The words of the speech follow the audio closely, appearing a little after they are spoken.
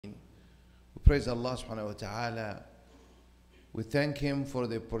praise Allah subhanahu wa ta'ala. We thank Him for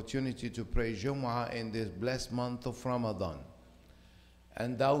the opportunity to pray Jumu'ah in this blessed month of Ramadan.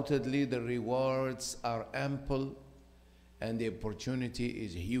 Undoubtedly, the rewards are ample and the opportunity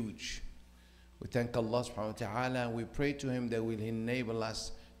is huge. We thank Allah subhanahu wa ta'ala and we pray to Him that will enable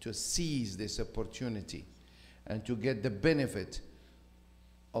us to seize this opportunity and to get the benefit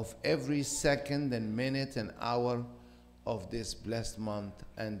of every second and minute and hour of this blessed month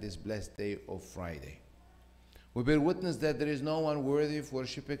and this blessed day of Friday. We bear witness that there is no one worthy of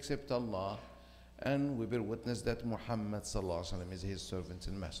worship except Allah, and we bear witness that Muhammad sallallahu alaihi wasallam is His servant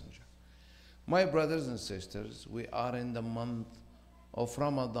and messenger. My brothers and sisters, we are in the month of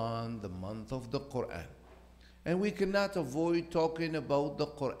Ramadan, the month of the Qur'an. And we cannot avoid talking about the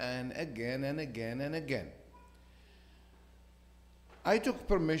Qur'an again and again and again. I took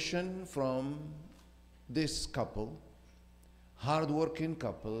permission from this couple, hard-working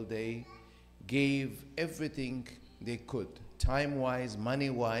couple. They gave everything they could, time-wise,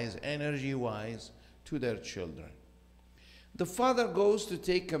 money-wise, energy-wise, to their children. The father goes to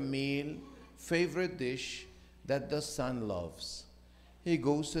take a meal, favorite dish that the son loves. He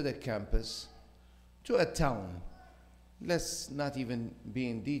goes to the campus, to a town. Let's not even be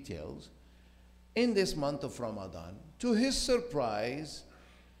in details. In this month of Ramadan, to his surprise,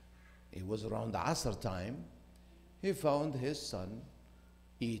 it was around the Asr time, he found his son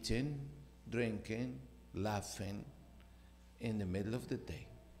eating, drinking, laughing in the middle of the day.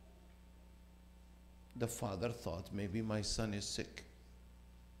 The father thought, maybe my son is sick.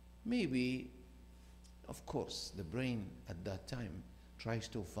 Maybe, of course, the brain at that time tries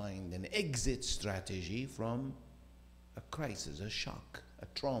to find an exit strategy from a crisis, a shock, a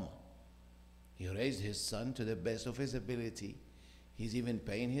trauma. He raised his son to the best of his ability. He's even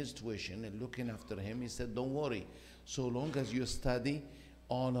paying his tuition and looking after him. He said, don't worry, so long as you study,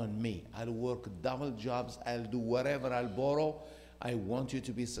 all on me. I'll work double jobs, I'll do whatever, I'll borrow. I want you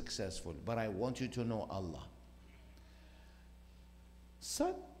to be successful, but I want you to know Allah.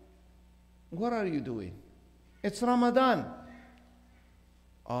 Son, what are you doing? It's Ramadan.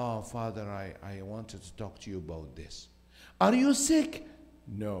 Oh, Father, I wanted to talk to you about this. Are you sick?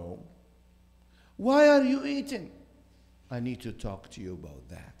 No. Why are you eating? I need to talk to you about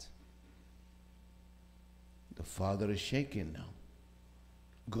that. The father is shaking now.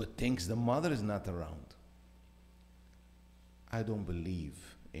 Good things the mother is not around. I don't believe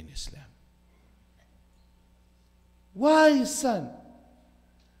in Islam. Why, son?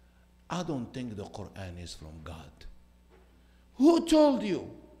 I don't think the Qur'an is from God. Who told you?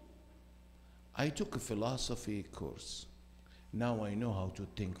 I took a philosophy course. Now I know how to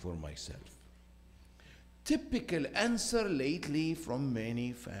think for myself. Typical answer lately from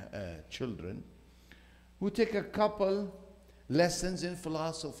many children who take a couple lessons in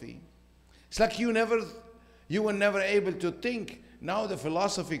philosophy. It's like you were never able to think. Now the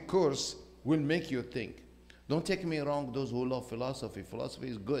philosophy course will make you think. Don't take me wrong, those who love philosophy. Philosophy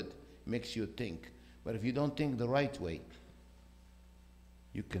is good, makes you think. But if you don't think the right way,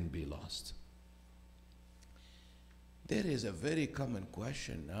 you can be lost. There is a very common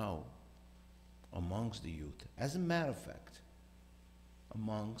question now amongst the youth. As a matter of fact,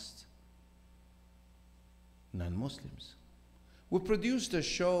 amongst non-Muslims. We produced a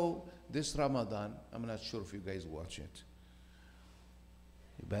show this Ramadan. I'm not sure if you guys watch it.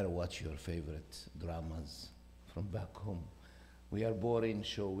 You better watch your favorite dramas from back home. We are boring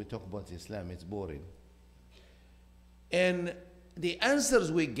show. We talk about Islam. It's boring. And the answers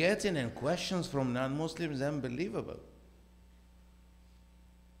we get in and questions from non-Muslims, unbelievable.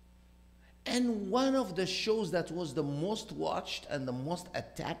 And one of the shows that was the most watched and the most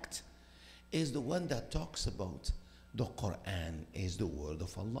attacked is the one that talks about the Qur'an is the word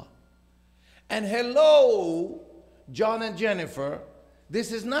of Allah. And hello, John and Jennifer,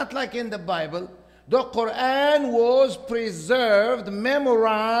 this is not like in the Bible. The Qur'an was preserved,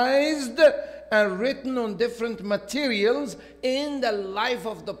 memorized, and written on different materials in the life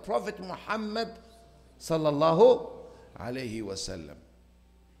of the Prophet Muhammad sallallahu alayhi wasallam.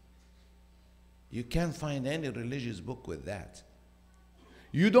 You can't find any religious book with that.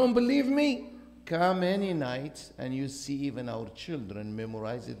 You don't believe me? Come any night and you see even our children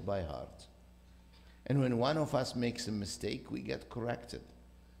memorize it by heart. And when one of us makes a mistake, we get corrected.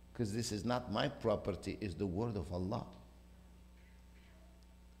 Because this is not my property, it's the word of Allah.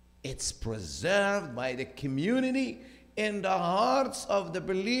 It's preserved by the community in the hearts of the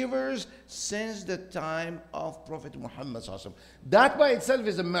believers since the time of Prophet Muhammad. That by itself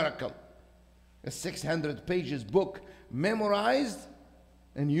is a miracle. A 600 pages book memorized,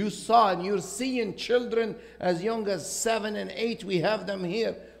 and you saw and you're seeing children as young as 7 and 8, we have them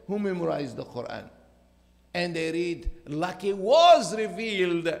here, who memorize the Qur'an. And they read like it was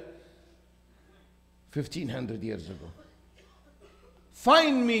revealed 1500 years ago.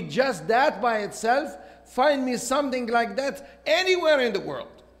 Find me just that by itself. Find me something like that anywhere in the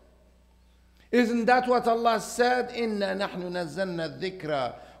world. Isn't that what Allah said? Inna nahnu nazzalna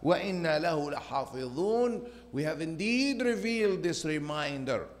dhikra wa inna lahu lahafidhun. We have indeed revealed this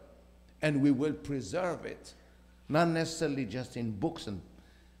reminder and we will preserve it. Not necessarily just in books,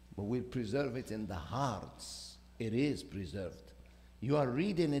 but we'll preserve it in the hearts. It is preserved. You are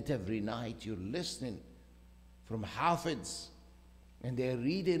reading it every night. You're listening from Hafids. And they're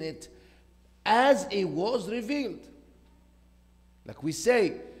reading it as it was revealed. Like we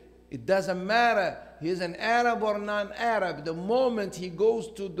say, it doesn't matter he's an Arab or non-Arab. The moment he goes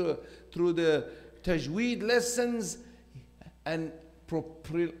through the tajweed lessons and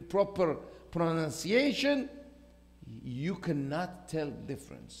proper pronunciation, you cannot tell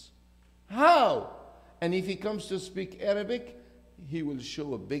difference. How? And if he comes to speak Arabic, he will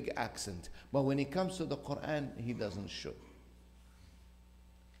show a big accent. But when it comes to the Quran, he doesn't show.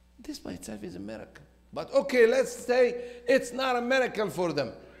 This by itself is a miracle. But okay, let's say it's not a miracle for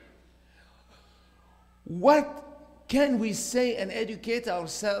them. What can we say and educate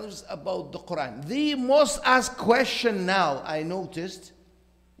ourselves about the Quran? The most asked question now, I noticed,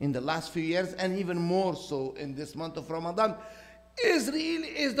 in the last few years, and even more so in this month of Ramadan, is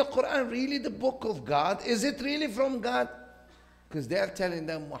the Quran really the book of God? Is it really from God? Because they're telling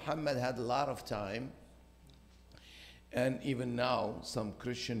them Muhammad had a lot of time. And even now, some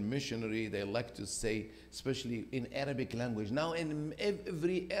Christian missionary, they like to say, especially in Arabic language. Now in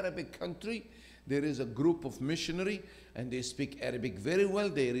every Arabic country, there is a group of missionary, and they speak Arabic very well.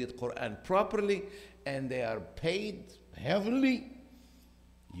 They read Quran properly, and they are paid heavily,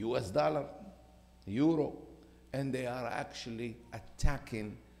 US dollar, euro, and they are actually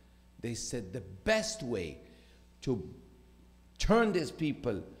attacking. They said the best way to turn these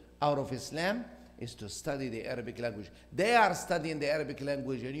people out of Islam is to study the Arabic language. They are studying the Arabic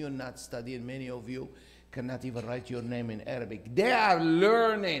language, and you're not studying. Many of you cannot even write your name in Arabic. They are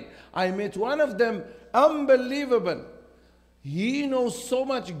learning. I met one of them, unbelievable. He knows so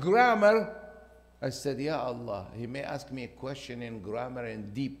much grammar. I said, Ya Allah, he may ask me a question in grammar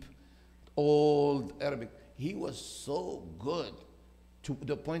and deep, old Arabic. He was so good, to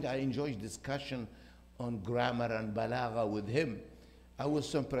the point I enjoyed discussion on grammar and balagha with him. I was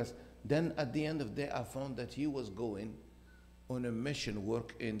so impressed. Then at the end of the day, I found that he was going on a mission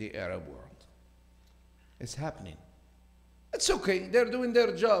work in the Arab world. It's happening. It's okay. They're doing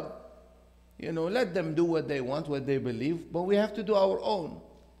their job. You know, let them do what they want, what they believe, but we have to do our own.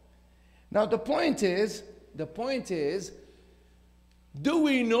 Now the point is, do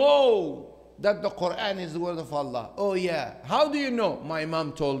we know that the Quran is the word of Allah? Oh yeah. How do you know? My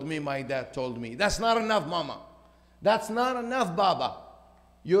mom told me, my dad told me. That's not enough, mama. That's not enough, baba.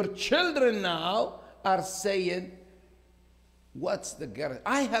 Your children now are saying, what's the guarantee?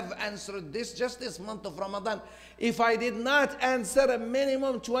 I have answered this just this month of Ramadan. If I did not answer a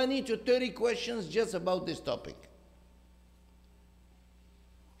minimum 20 to 30 questions just about this topic.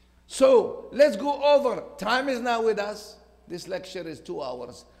 So let's go over. Time is now with us. This lecture is 2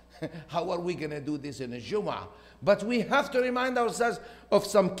 hours. How are we going to do this in a Jumu'ah? But we have to remind ourselves of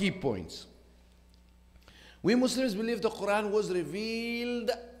some key points. We Muslims believe the Quran was revealed,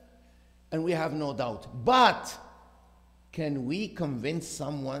 and we have no doubt. But can we convince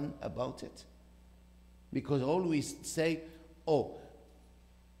someone about it? Because all we say, oh,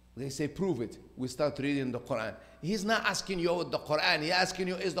 they say, prove it. We start reading the Quran. He's not asking you about the Quran. He's asking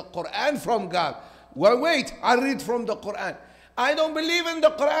you, is the Quran from God? Well, wait, I read from the Quran. I don't believe in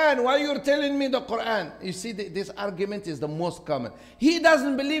the Quran. Why you're telling me the Quran? You see, this argument is the most common. He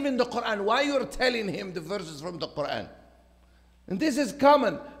doesn't believe in the Quran. Why you're telling him the verses from the Quran? And this is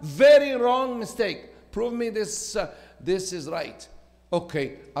common. Very wrong mistake. Prove me this is right.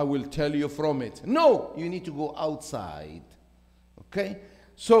 Okay, I will tell you from it. No, you need to go outside. Okay?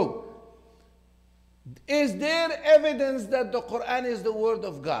 So, is there evidence that the Quran is the word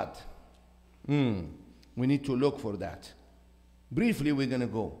of God? We need to look for that. Briefly, we're going to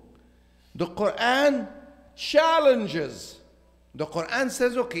go. The Quran challenges. The Quran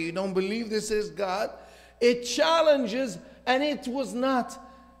says, okay, you don't believe this is God. It challenges, and it's not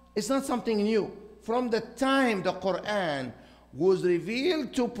something new. From the time the Quran was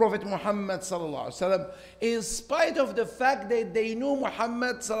revealed to Prophet Muhammad sallallahu alaihi wasallam, in spite of the fact that they knew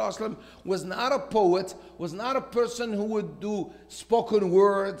Muhammad sallallahu alaihi wasallam was not a poet, was not a person who would do spoken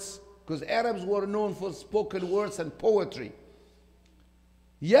words, because Arabs were known for spoken words and poetry.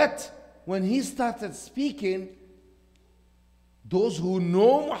 Yet, when he started speaking, those who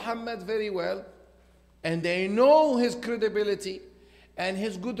know Muhammad very well, and they know his credibility and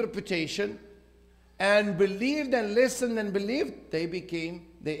his good reputation, and believed and listened and believed,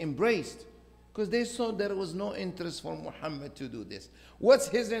 they embraced. Because they saw there was no interest for Muhammad to do this. What's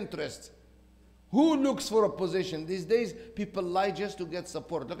his interest? Who looks for a position? These days, people lie just to get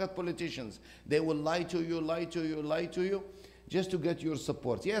support. Look at politicians. They will lie to you, lie to you, lie to you, just to get your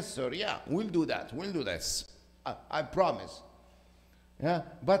support. Yes, sir, yeah, we'll do that. We'll do this. I promise. Yeah?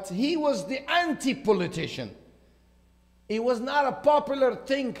 But he was the anti-politician. It was not a popular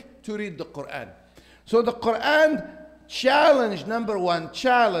thing to read the Qur'an. So the Qur'an challenged, number one,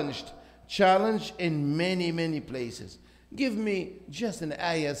 challenged in many, many places. Give me just an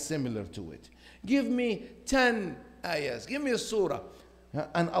ayah similar to it. Give me 10 ayahs. Give me a surah.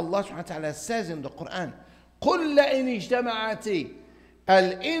 And Allah subhanahu wa ta'ala says in the Quran, قُلْ لَإِنِ اجْتَمَعَتِ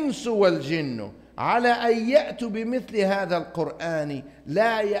الْإِنسُ وَالْجِنُّ على أن يأتوا بمثل هذا القرآن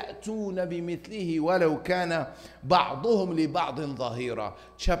لا يأتون بمثله ولو كان بعضهم لبعض ظهيرا.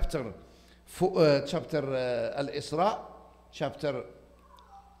 Chapter Al-Isra, chapter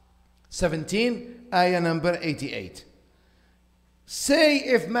 17, ayah number 88. Say,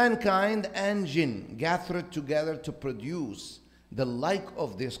 if mankind and jinn gathered together to produce the like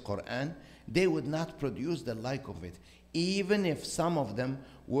of this Quran, they would not produce the like of it, even if some of them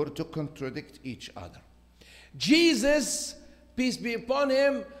were to contradict each other. Jesus, peace be upon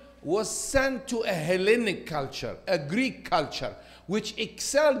him, was sent to a Hellenic culture, a Greek culture, which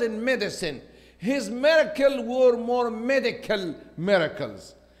excelled in medicine. His miracles were more medical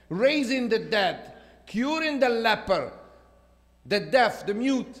miracles. Raising the dead, curing the leper, the deaf, the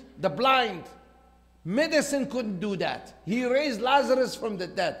mute, the blind. Medicine couldn't do that. He raised Lazarus from the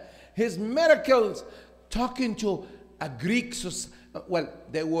dead. His miracles, talking to a Greek society, well,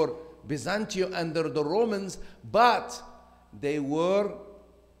 they were Byzantium under the Romans, but they were,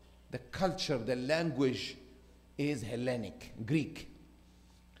 the culture, the language is Hellenic, Greek.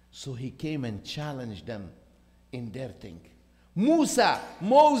 So he came and challenged them in their thing.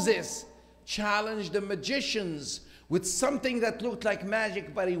 Moses challenged the magicians with something that looked like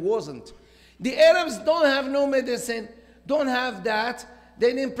magic, but it wasn't. The Arabs don't have no medicine, don't have that.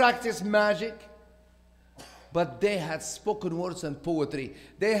 They didn't practice magic, but they had spoken words and poetry.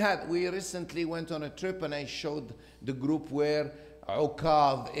 We recently went on a trip and I showed the group where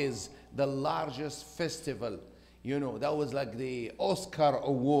Ukav is the largest festival. You know, that was like the Oscar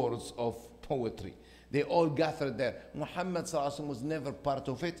Awards of poetry. They all gathered there. Muhammad was never part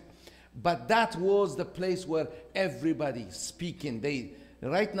of it. But that was the place where everybody speaking.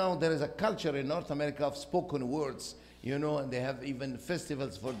 Right now there is a culture in North America of spoken words, you know, and they have even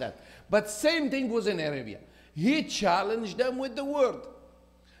festivals for that. But same thing was in Arabia. He challenged them with the word.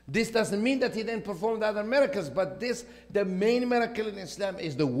 This doesn't mean that he didn't perform the other miracles, but the main miracle in Islam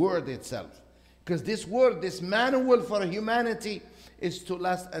is the word itself. Because this word, this manual for humanity, is to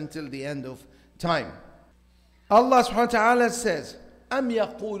last until the end of time. Allah subhanahu wa ta'ala says, أم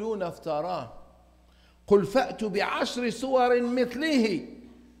يقولون افتراه قل فأتوا بعشر سور مثله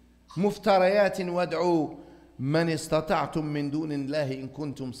مفتريات وادعوا من استطعتم من دون الله إن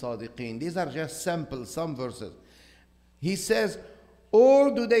كنتم صادقين. These are just samples, some verses. He says,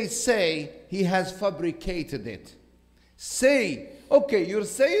 or do they say he has fabricated it? Say, okay, you're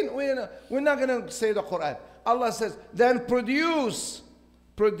saying we're not going to say the Quran. Allah says, then produce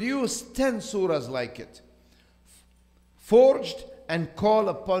 10 surahs like it, forged, and call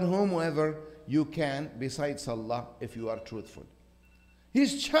upon whomever you can besides Allah if you are truthful.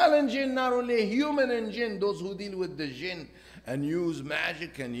 He's challenging not only human and jinn, those who deal with the jinn and use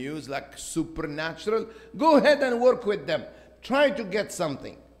magic and use like supernatural. Go ahead and work with them. Try to get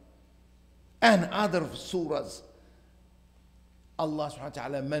something. And other surahs, Allah subhanahu wa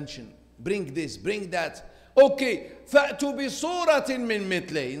ta'ala mentioned, bring this, bring that. Okay, فَأْتُوا بِصُورَةٍ مِّن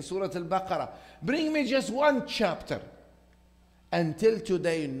مِثْلِهِ in Surah Al-Baqarah. Bring me just one chapter. Until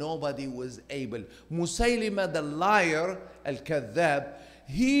today, nobody was able. Musaylima, the liar, al-kadhab,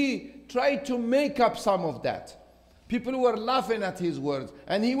 he tried to make up some of that. People were laughing at his words.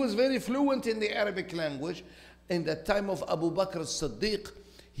 And he was very fluent in the Arabic language. In the time of Abu Bakr as-Siddiq,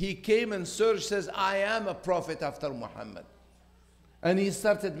 he came and searched, says, I am a prophet after Muhammad. And he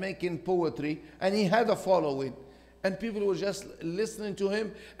started making poetry, and he had a following. And people were just listening to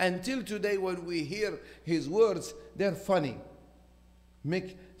him. Until today, when we hear his words, they're funny.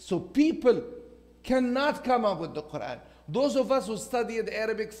 So people cannot come up with the Quran. Those of us who studied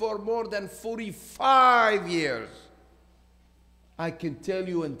Arabic for more than 45 years, I can tell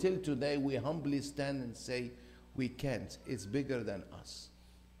you until today we humbly stand and say we can't. It's bigger than us.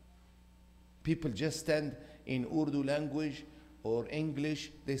 People just stand in Urdu language or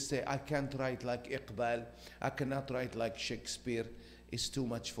English, they say, I can't write like Iqbal, I cannot write like Shakespeare, it's too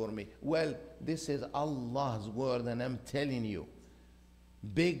much for me. Well, this is Allah's word, and I'm telling you,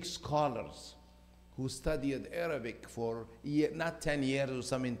 big scholars who studied Arabic for not 10 years or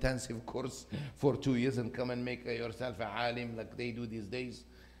some intensive course for 2 years and come and make yourself a alim like they do these days.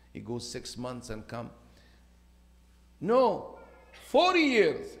 You go 6 months and come. No, 40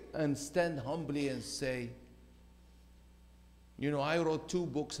 years and stand humbly and say, you know, I wrote 2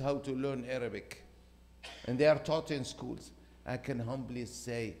 books how to learn Arabic and they are taught in schools. I can humbly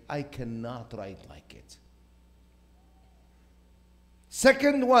say, I cannot write like it.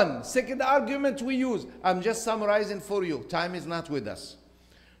 Second argument we use, I'm just summarizing for you, time is not with us.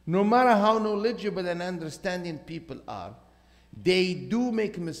 No matter how knowledgeable and understanding people are, they do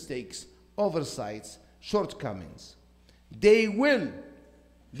make mistakes, oversights, shortcomings. They will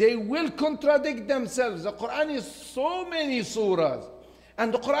contradict themselves. The Quran is so many surahs,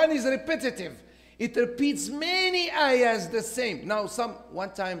 and the Quran is repetitive. It repeats many ayahs the same. Now,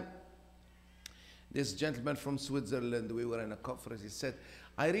 one time, this gentleman from Switzerland, we were in a conference, he said,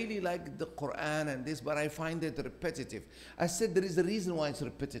 I really like the Quran and this, but I find it repetitive. I said, there is a reason why it's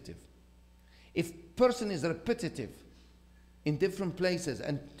repetitive. If person is repetitive in different places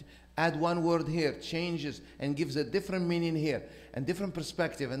and add one word here, changes and gives a different meaning here and different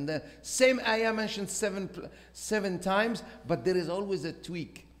perspective, and the same ayah mentioned seven times, but there is always a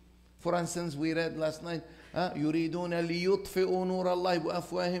tweak. For instance, we read last night, يريدون ليطفئوا نور الله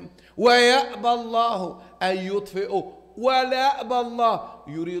بأفواههم ويأبى الله أن يطفئوا ولا يأبى الله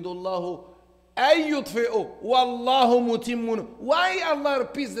يريد الله أن يطفئوا والله متم. Why Allah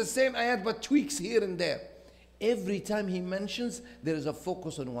repeats the same ayat but tweaks here and there? Every time He mentions, there is a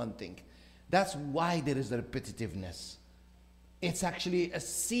focus on one thing. That's why there is a repetitiveness. It's actually a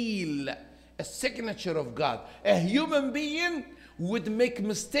seal, a signature of God. A human being would make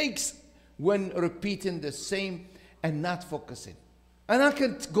mistakes when repeating the same and not focusing. And I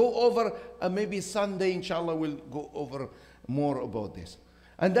can go over, maybe Sunday, inshallah, we'll go over more about this.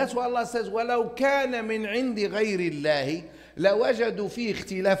 And that's why Allah says, وَلَوْ كَانَ مِنْ عِنْدِ غَيْرِ اللَّهِ لَوَجَدُوا فِي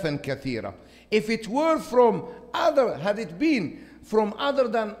اخْتِلَافًا كَثِيرًا. If it were had it been from other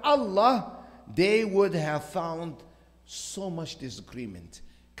than Allah, they would have found so much disagreement,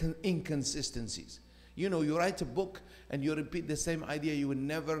 inconsistencies. You know, you write a book and you repeat the same idea, you will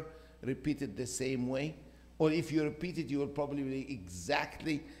never repeat it the same way. Or if you repeat it, you will probably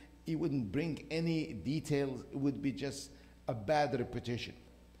exactly, it wouldn't bring any details, it would be just a bad repetition.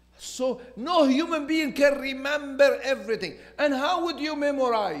 So no human being can remember everything. And how would you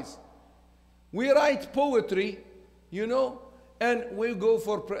memorize? We write poetry, you know, and we go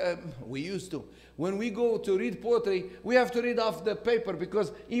for, we used to. When we go to read poetry, we have to read off the paper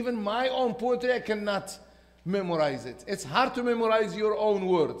because even my own poetry, I cannot memorize it. It's hard to memorize your own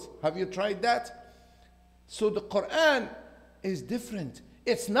words. Have you tried that? So the Quran is different.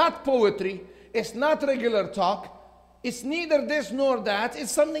 It's not poetry. It's not regular talk. It's neither this nor that.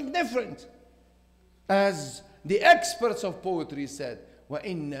 It's something different. As the experts of poetry said,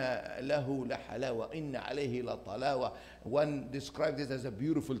 وَإِنَّ لَهُ لَحَلَاوَةً وَإِنَّ عَلَيْهِ لَطَلَاوَةً. One described it as a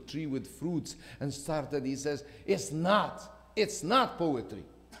beautiful tree with fruits and started, he says, it's not poetry.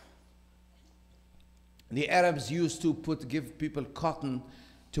 The Arabs used to give people cotton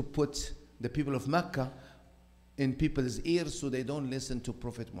to put the people of Mecca in people's ears so they don't listen to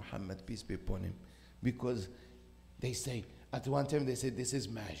Prophet Muhammad, peace be upon him. Because they say, at one time they said this is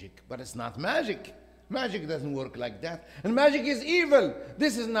magic, but it's not magic. Magic doesn't work like that. And magic is evil.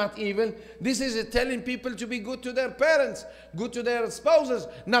 This is not evil. This is telling people to be good to their parents, good to their spouses,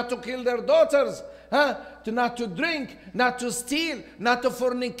 not to kill their daughters, not to drink, not to steal, not to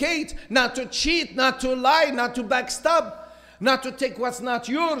fornicate, not to cheat, not to lie, not to backstab, not to take what's not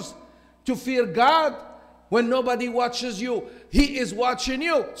yours, to fear God. When nobody watches you, He is watching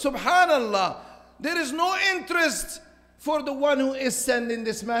you. Subhanallah. There is no interest for the one who is sending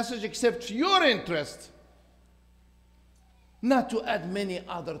this message except your interest. Not to add many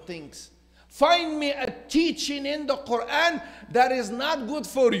other things. Find me a teaching in the Quran that is not good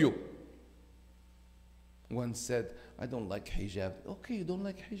for you. One said, I don't like hijab. Okay, you don't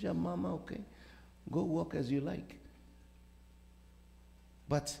like hijab, mama, okay. Go walk as you like.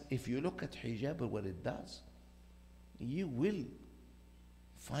 But if you look at hijab and what it does, you will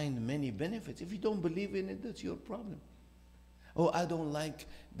find many benefits. If you don't believe in it, that's your problem. Oh, I don't like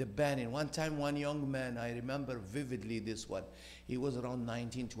the banning. One time, one young man, I remember vividly this one. He was around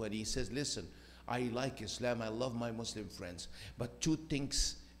 19, 20. He says, listen, I like Islam. I love my Muslim friends. But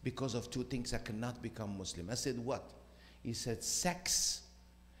because of two things, I cannot become Muslim. I said, what? He said, sex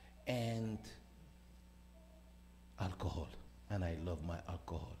and alcohol. and I love my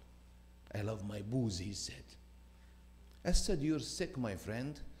alcohol. I love my booze, he said. I said, you're sick, my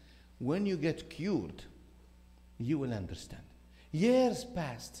friend. When you get cured, you will understand. Years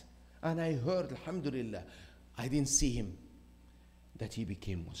passed, and I heard, alhamdulillah, I didn't see him, that he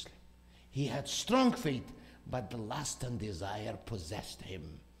became Muslim. He had strong faith, but the lust and desire possessed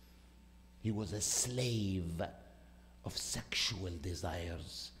him. He was a slave of sexual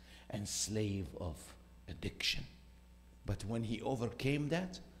desires and slave of addiction. But when he overcame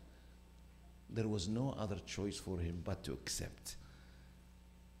that, there was no other choice for him but to accept.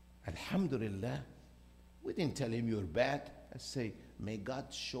 Alhamdulillah, we didn't tell him you're bad. I say, may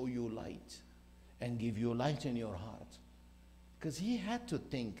God show you light and give you light in your heart. Because he had to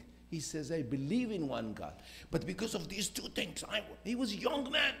think. He says, I believe in one God. But because of these two things, he was a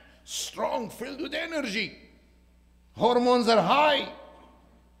young man, strong, filled with energy. Hormones are high.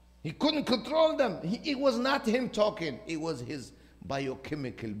 He couldn't control them. It was not him talking. It was his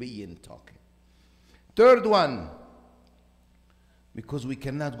biochemical being talking. Third one, because we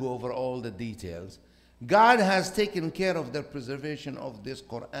cannot go over all the details, God has taken care of the preservation of this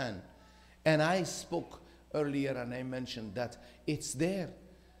Qur'an. And I spoke earlier and I mentioned that it's there.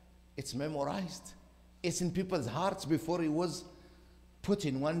 It's memorized. It's in people's hearts before it was put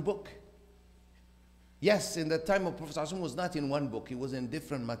in one book. Yes, in the time of Prophet ﷺ was not in one book. It was in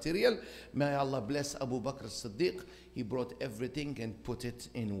different material. May Allah bless Abu Bakr as-Siddiq. He brought everything and put it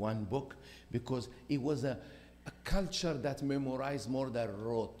in one book because it was a culture that memorized more than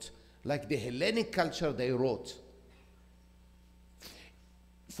wrote. Like the Hellenic culture, they wrote.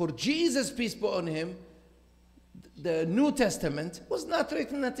 For Jesus, peace be on him, the New Testament was not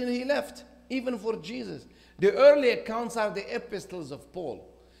written until he left, even for Jesus. The early accounts are the epistles of Paul.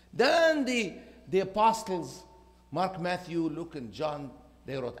 Then the apostles, Mark, Matthew, Luke, and John,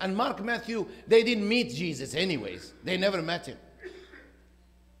 they wrote. And Mark, Matthew, they didn't meet Jesus anyways. They never met him.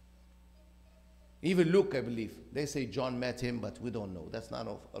 Even Luke, I believe. They say John met him, but we don't know. That's none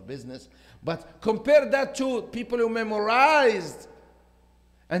of our business. But compare that to people who memorized.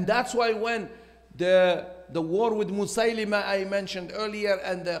 And that's why when the war with Musaylima I mentioned earlier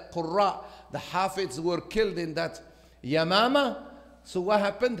and the Qurra, the Hafids were killed in that Yamama. So what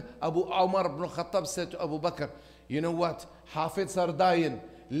happened? Abu Umar ibn Khattab said to Abu Bakr, you know what? Hafids are dying.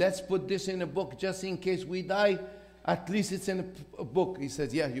 Let's put this in a book just in case we die. At least it's in a book. He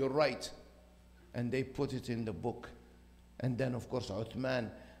said, yeah, you're right. And they put it in the book. And then, of course, Uthman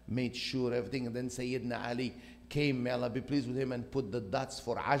made sure everything. And then Sayyidina Ali came, may Allah be pleased with him, and put the dots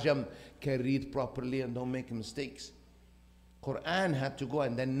for Ajam, can read properly and don't make mistakes. Quran had to go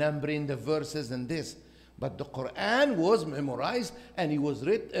and then numbering the verses and this. But the Quran was memorized and it was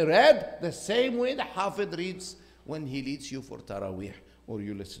read the same way the Hafid reads when he leads you for Taraweeh or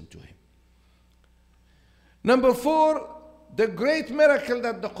you listen to him. Number 4, the great miracle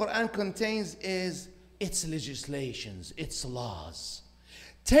that the Quran contains is its legislations, its laws.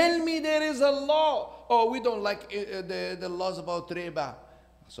 Tell me there is a law. Oh, we don't like the laws about riba.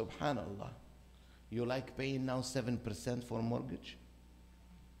 Subhanallah. You like paying now 7% for mortgage?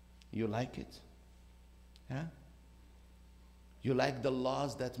 You like it? Huh? You like the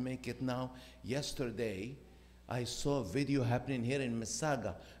laws that make it now? Yesterday, I saw a video happening here in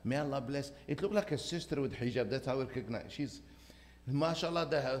Messaga. May Allah bless. It looked like a sister with hijab. That's how I recognize. She's,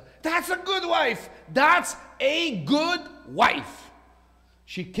 mashallah, that's a good wife. That's a good wife.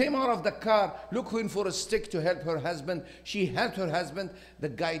 She came out of the car looking for a stick to help her husband. She helped her husband. The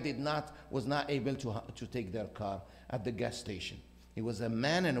guy was not able to take their car at the gas station. It was a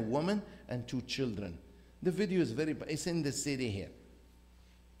man and a woman and 2 children. The video is it's in the city here.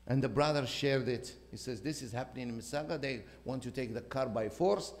 And the brother shared it. He says, this is happening in Messaga. They want to take the car by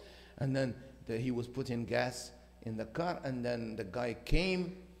force. And then he was putting gas in the car. And then the guy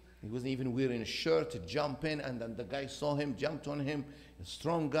came. He wasn't even wearing a shirt to jump in. And then the guy saw him, jumped on him. A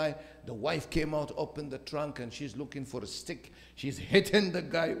strong guy. The wife came out, opened the trunk, and she's looking for a stick. She's hitting the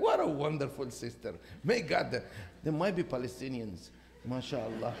guy. What a wonderful sister. May God, there might be Palestinians.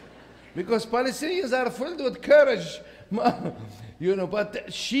 MashaAllah. Because Palestinians are filled with courage. You know,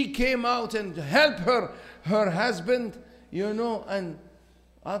 but she came out and helped her husband, you know, and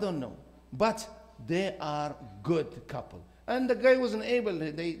I don't know. But they are good couple. And the guy wasn't able,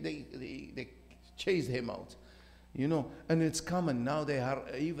 they chased him out. You know, and it's common now. They are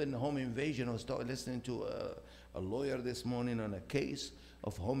even home invasion. I was listening to a lawyer this morning on a case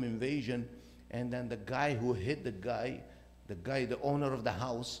of home invasion. And then the guy who hit the owner of the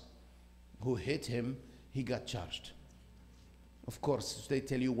house, who hit him, he got charged. Of course, they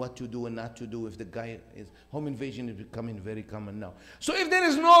tell you what to do and not to do if the guy is... Home invasion is becoming very common now. So if there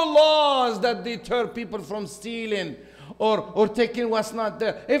is no laws that deter people from stealing or taking what's not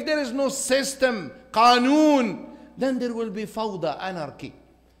there. If there is no system, qanun, then there will be fawda, anarchy.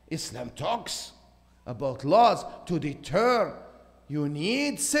 Islam talks about laws to deter. You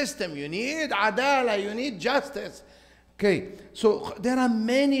need system, you need adala, you need justice. Okay, so there are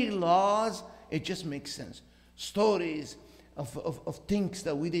many laws. It just makes sense. Stories of things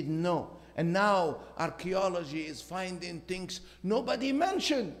that we didn't know. And now archaeology is finding things nobody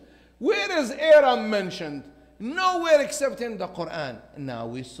mentioned. Where is Aram mentioned? Nowhere except in the Qur'an. Now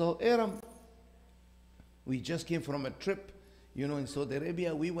we saw Aram. We just came from a trip, you know, in Saudi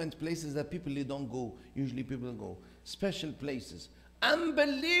Arabia. We went places that people don't go. Usually people go. Special places.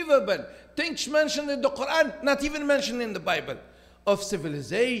 Unbelievable. Things mentioned in the Quran, not even mentioned in the Bible. Of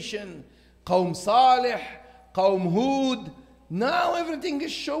civilization, Qawm Salih, Qawm Hud. Now everything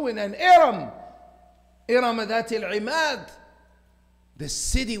is showing. And Aram Dhat al-Imad, the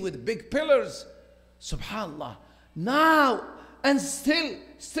city with big pillars. Subhanallah. Now, and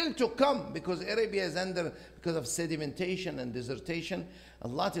still to come, because Arabia is under, because of sedimentation and desertation, a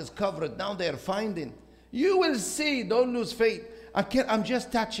lot is covered. Now they are finding. You will see, don't lose faith. I'm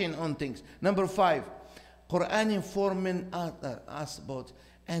just touching on things. Number 5, Quran informing us about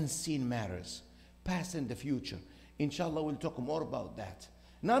unseen matters, past and the future. Inshallah, we'll talk more about that.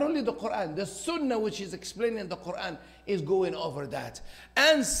 Not only the Quran, the Sunnah, which is explained in the Quran, is going over that.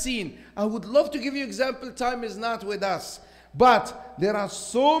 Unseen. I would love to give you example. Time is not with us. But there are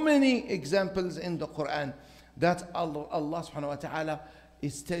so many examples in the Quran that Allah subhanahu wa ta'ala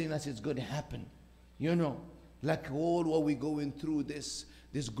is telling us it's going to happen. You know, like all what we're going through, this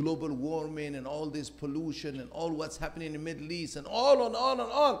global warming and all this pollution and all what's happening in the Middle East and all and all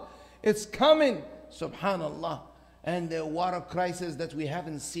and all. It's coming, subhanallah. And the water crisis that we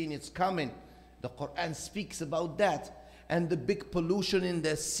haven't seen, it's coming. The Quran speaks about that. And the big pollution in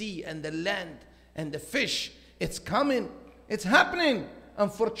the sea and the land and the fish, it's coming. It's happening.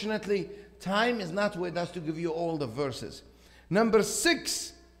 Unfortunately, time is not with us to give you all the verses. Number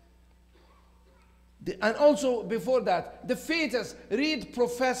 6, and also before that, the fetus. Read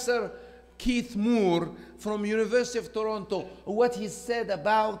Professor Keith Moore from University of Toronto, what he said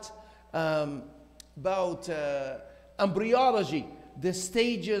about embryology, the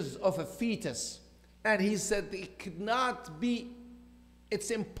stages of a fetus. And he said it could not be,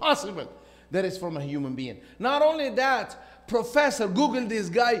 it's impossible that it's from a human being. Not only that, professor, Google this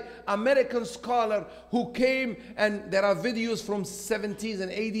guy, American scholar who came, and there are videos from 70s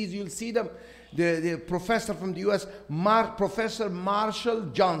and 80s, you'll see them. The professor from the US, Professor Marshall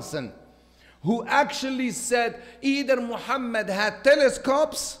Johnson, who actually said either Muhammad had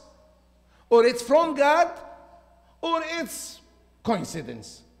telescopes, or it's from God, or it's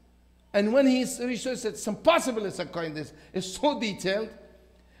coincidence. And when he researched it's impossible it's a coincidence, it's so detailed,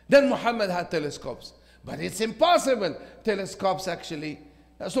 then Muhammad had telescopes. But it's impossible. Telescopes actually,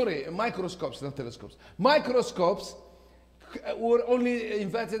 microscopes, not telescopes. Microscopes were only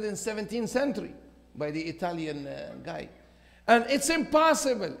invented in 17th century by the Italian guy. And it's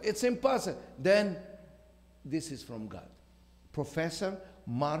impossible, it's impossible. Then this is from God. Professor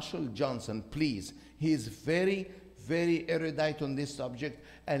Marshall Johnson, please. He is very, very erudite on this subject,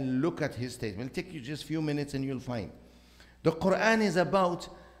 and look at his statement. It'll take you just a few minutes and you'll find. The Quran is about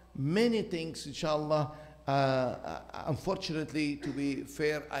many things, inshallah. Unfortunately, to be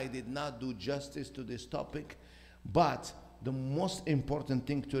fair, I did not do justice to this topic, but the most important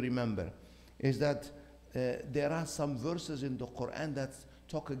thing to remember is that there are some verses in the Quran that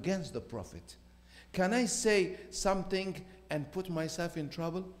talk against the Prophet. Can I say something and put myself in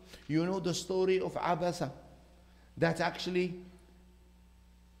trouble? You know the story of Abasa that actually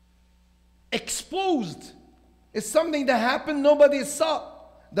exposed. It's something that happened, nobody saw.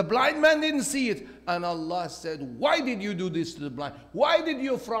 The blind man didn't see it. And Allah said, why did you do this to the blind? Why did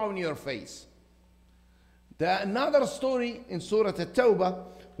you frown your face? Another story in Surah At-Tawbah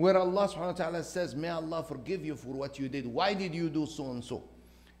where Allah subhanahu wa ta'ala says, may Allah forgive you for what you did. Why did you do so and so?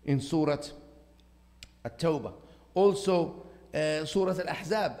 In Surah At-Tawbah. Also, Surah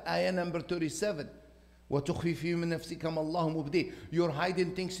Al-Ahzab, ayah number 37. وَتُخْفِي فِي مِن نَفْسِكَ مَا اللَّهُ مُبْدِيهِ. You're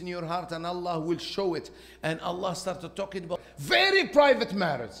hiding things in your heart and Allah will show it. And Allah started talking about very private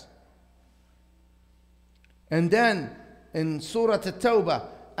matters. And then in Surah At-Tawbah,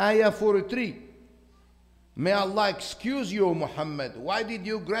 ayah 43. May Allah excuse you, Muhammad. Why did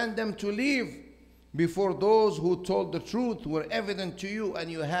you grant them to live before those who told the truth were evident to you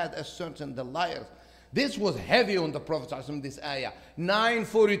and you had ascertained the liars? This was heavy on the Prophet, this ayah.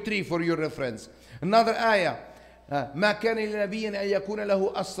 943 for your reference. Another ayah. مَا كَانَ لِنَبِيٍّ أَن يَكُونَ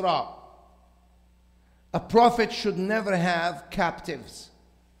لَهُ أَسْرَى. A prophet should never have captives.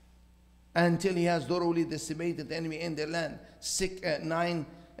 until he has thoroughly decimated the enemy in their land. 9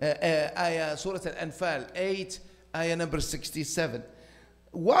 ayah, Surah Al-Anfal 8 ayah number 67.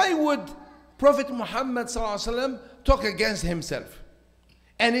 Why would Prophet Muhammad talk against himself?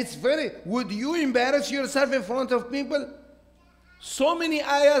 And it's would you embarrass yourself in front of people? So many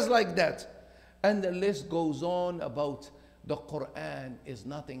ayahs like that. And the list goes on about the Qur'an is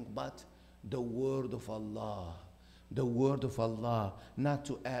nothing but the word of Allah. The word of Allah, not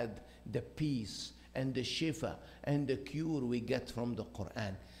to add the peace and the shifa and the cure we get from the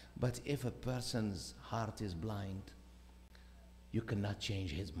Qur'an. But if a person's heart is blind, you cannot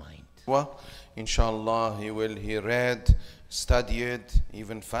change his mind. Well, inshallah, he read, studied,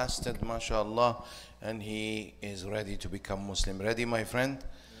 even fasted, mashallah, and he is ready to become Muslim. Ready, my friend?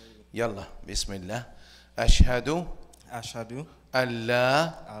 Yalla, bismillah. Ashhadu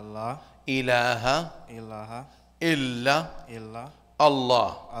Allah ilaha illa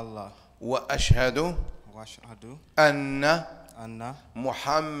Allah wa ashhadu anna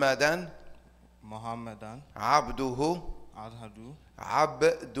Muhammadan abduhu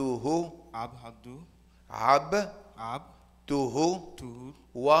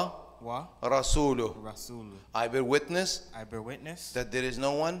wa rasuluh. I bear witness that there is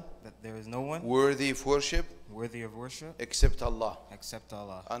no one worthy of worship except Allah.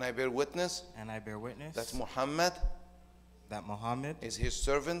 And I bear witness that Muhammad is his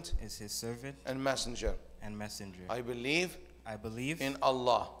servant and messenger. I believe in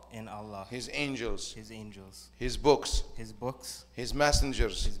Allah, His angels, His books, His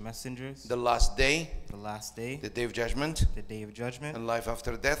messengers, the last day, the day of judgment, and life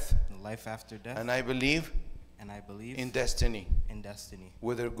after death. And I believe in destiny,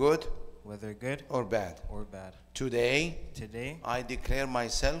 whether good or bad. Today I declare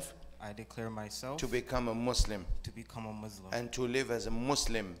myself to become a Muslim and to live as a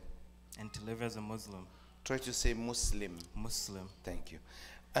Muslim. Try to say Muslim. Thank you.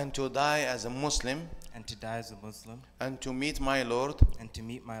 And to die as a Muslim. And to meet my Lord.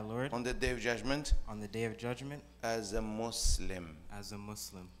 On the day of judgment. As a Muslim.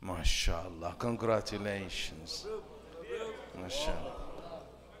 MashaAllah. Congratulations. MashaAllah.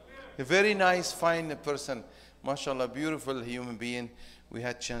 A very nice, fine person. MashaAllah. Beautiful human being. We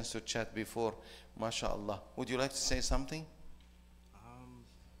had chance to chat before. MashaAllah. Would you like to say something?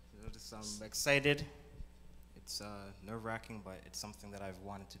 I'm excited. It's nerve-wracking, but it's something that I've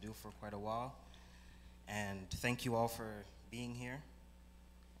wanted to do for quite a while. And thank you all for being here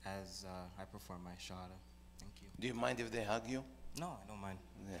as I perform my shahada. Thank you. Do you mind if they hug you? No, I don't mind.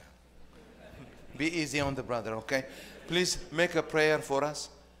 Yeah. Be easy on the brother, okay? Please make a prayer for us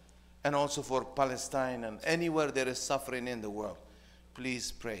and also for Palestine and anywhere there is suffering in the world.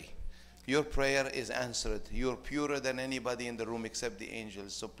 Please pray. Your prayer is answered. You're purer than anybody in the room except the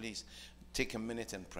angels. So please take a minute and pray.